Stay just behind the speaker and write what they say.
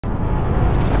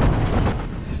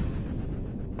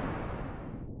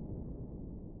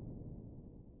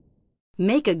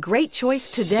Make a great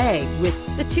choice today with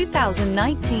the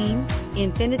 2019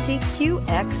 INFINITI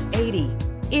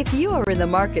QX80. If you are in the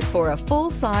market for a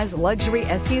full-size luxury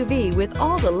SUV with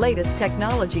all the latest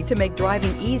technology to make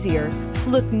driving easier,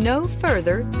 look no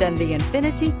further than the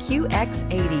INFINITI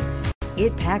QX80.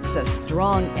 It packs a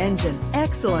strong engine,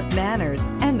 excellent manners,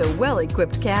 and a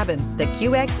well-equipped cabin. The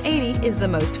QX80 is the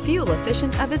most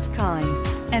fuel-efficient of its kind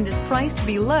and is priced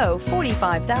below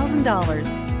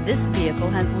 $45,000. This vehicle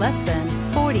has less than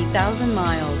 40,000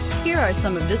 miles. Here are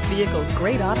some of this vehicle's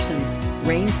great options: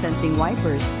 rain-sensing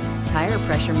wipers, tire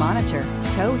pressure monitor,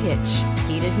 tow hitch,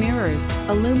 heated mirrors,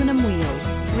 aluminum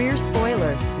wheels, rear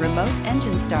spoiler, remote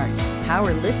engine start,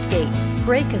 power liftgate,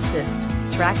 brake assist,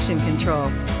 traction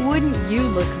control. Wouldn't you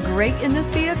look great in this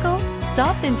vehicle?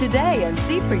 Stop in today and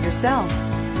see for yourself.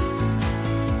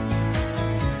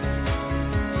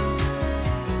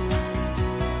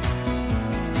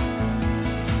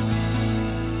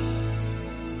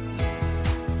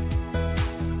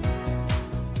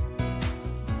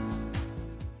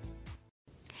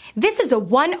 This is a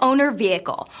one-owner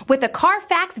vehicle with a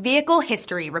CARFAX Vehicle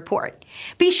History Report.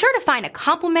 Be sure to find a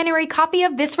complimentary copy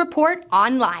of this report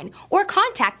online or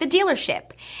contact the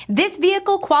dealership. This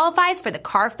vehicle qualifies for the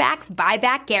CARFAX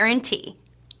Buyback Guarantee.